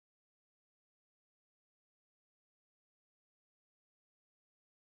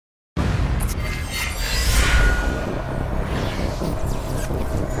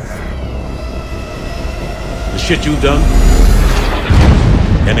shit you've done,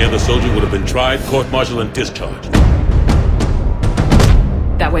 any other soldier would have been tried, court-martialed, and discharged.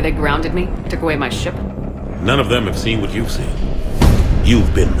 That way they grounded me, took away my ship? None of them have seen what you've seen.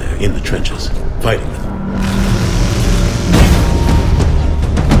 You've been there, in the trenches, fighting them.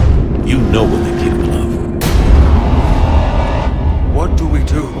 You know what they're capable of. What do we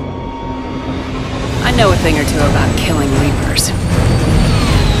do? I know a thing or two about killing Reapers.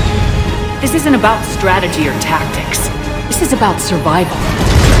 This isn't about strategy or tactics. This is about survival.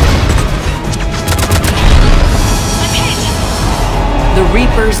 I'm hit! The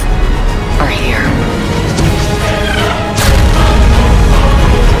Reapers are here.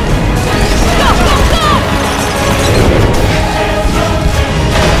 Go, go, go!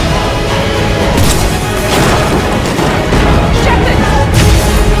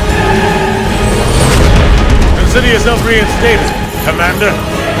 Consider yourself reinstated, Commander.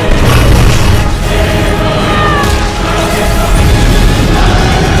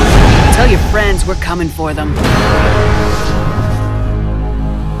 Tell your friends we're coming for them.